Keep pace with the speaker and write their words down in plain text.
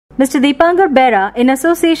Mr. Deepankar Bera, in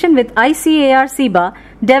association with ICAR-CIBA,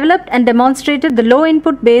 developed and demonstrated the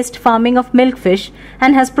low-input based farming of milkfish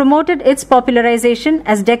and has promoted its popularization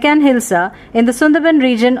as Deccan hilsa in the Sundarban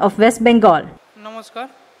region of West Bengal. নমস্কার,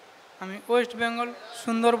 আমি West Bengal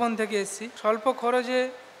Sundarban থেকে এসেছি। স্বল্প খরচে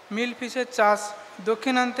মিলফিশের চাষ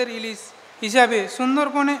দক্ষিণান্তের ইলিশ হিসাবে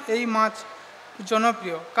সুন্দরবনে এই মাছ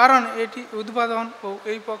জনপ্রিয়, কারণ এটি উৎপাদন ও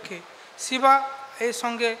এই পক্ষে সিবা এর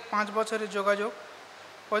সঙ্গে 5 বছরের যোগাযোগ।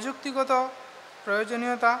 প্রযুক্তিগত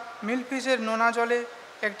প্রয়োজনীয়তা, মিলফিশের নোনা জলে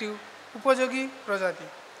একটি উপযোগী প্রজাতি।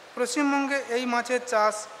 পশ্চিমবঙ্গে এই মাছের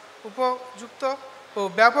চাষ উপযুক্ত ও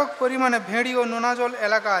ব্যাপক পরিমাণে ভেড়ি ও নোনা জল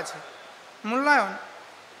এলাকা আছে। মূল্যায়ন,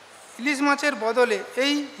 ইলিশ মাছের বদলে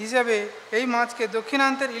এই মাছকে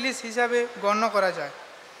দক্ষিণান্তের ইলিশ হিসাবে গণ্য করা যায়।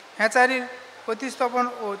 হ্যাচারির প্রতিস্থাপন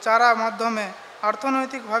ও চারা মাধ্যমে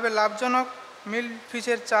অর্থনৈতিকভাবে লাভজনক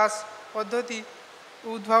মিলফিশের চাষ পদ্ধতি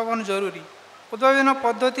উদ্ভাবন জরুরি। উদ্ভাবন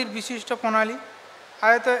পদ্ধতির বিশিষ্ট প্রণালী: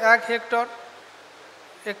 আয়ত 1 হেক্টর,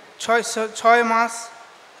 6 মাস,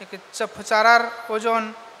 চারার ওজন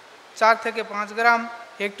 4 থেকে 5 গ্রাম,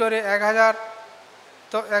 হেক্টরে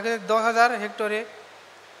 10,000 হেক্টরে,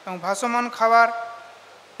 এবং ভাসমান খাবার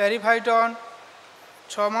প্যারিফাইটন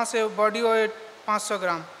 6 মাসে বডি ওয়েট 500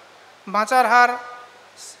 গ্রাম, বাঁচার হার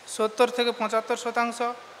 70 থেকে 75%,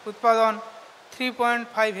 উৎপাদন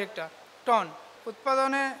 3.5 হেক্টর টন,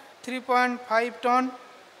 উৎপাদনে 3.5 টন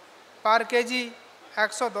পার কেজি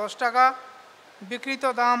 110 টাকা, বিক্রিত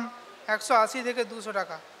দাম 180 থেকে 200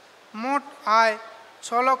 টাকা, মোট আয়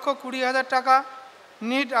 6,20,000 টাকা,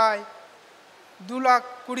 নিট আয়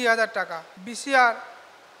 2,20,000 টাকা, বিসিআর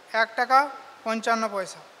 1 টাকা 55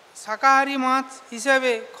 পয়সা। শাকাহারী মাছ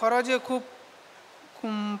হিসেবে খরচে খুব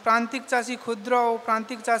প্রান্তিক চাষি, ক্ষুদ্র ও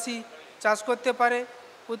প্রান্তিক চাষি চাষ করতে পারে।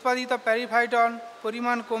 উৎপাদিত প্যারিফাইটন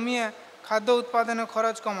পরিমাণ কমিয়ে খাদ্য উৎপাদনে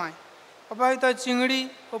খরচ কমায়। অপহৃত চিংড়ি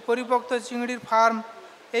ও পরিপক্ত চিংড়ির ফার্ম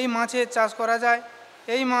এই মাছের চাষ করা যায়।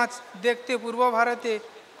 এই মাছ দেখতে পূর্ব ভারতে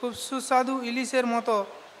খুব সুস্বাদু ইলিশের মতো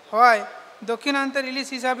হওয়ায় দক্ষিণান্তের ইলিশ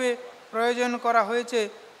হিসাবে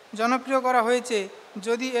জনপ্রিয় করা হয়েছে।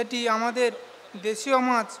 যদি এটি আমাদের দেশীয়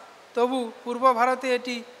মাছ, তবু পূর্ব ভারতে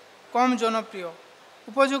এটি কম জনপ্রিয়।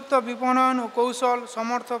 উপযুক্ত বিপণন ও কৌশল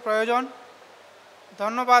সমর্থ প্রয়োজন।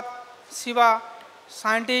 ধন্যবাদ শিবা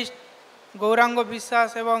সায়েন্টিস্ট গৌরাঙ্গ বিশ্বাস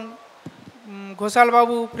এবং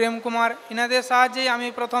ঘোষালবাবু, প্রেম কুমার, এনাদের সাহায্যেই আমি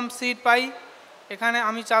প্রথম সিড পাই, এখানে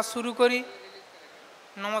আমি চাষ শুরু করি।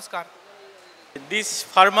 নমস্কার। This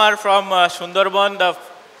farmer from Sundarban, the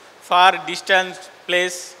far distant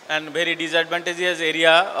place and very disadvantageous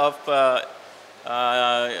area of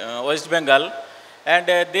West Bengal, and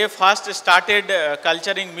they first started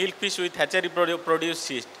culturing milkfish with hatchery produced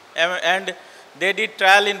cyst, and they did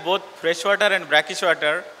trial in both freshwater and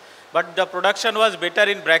brackish-water, but the production was better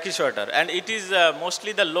in brackish-water, and it is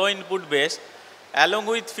mostly the low input based. Along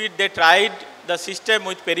with feed, they tried the system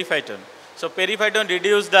with periphyton. So periphyton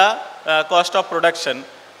reduced the cost of production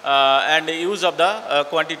and use of the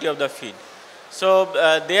quantity of the feed. So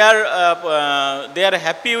they are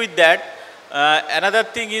happy with that. Another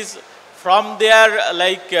thing is, from their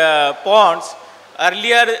ponds,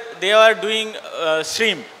 earlier they were doing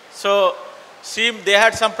shrimp. So shrimp, they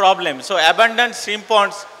had some problems. So abandoned shrimp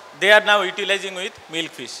ponds, they are now utilizing with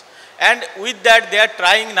milkfish. And with that, they are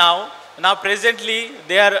trying now. Now presently,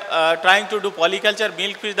 they are trying to do polyculture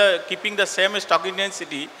milkfish, keeping the same stocking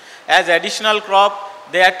density as additional crop.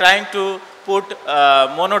 They are trying to put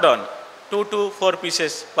monodon, 2 to 4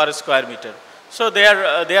 pieces per square meter. So they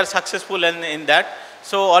are successful in that.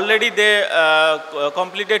 So already they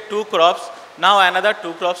completed 2 crops. Now another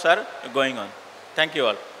 2 crops are going on. Thank you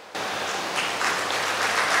all.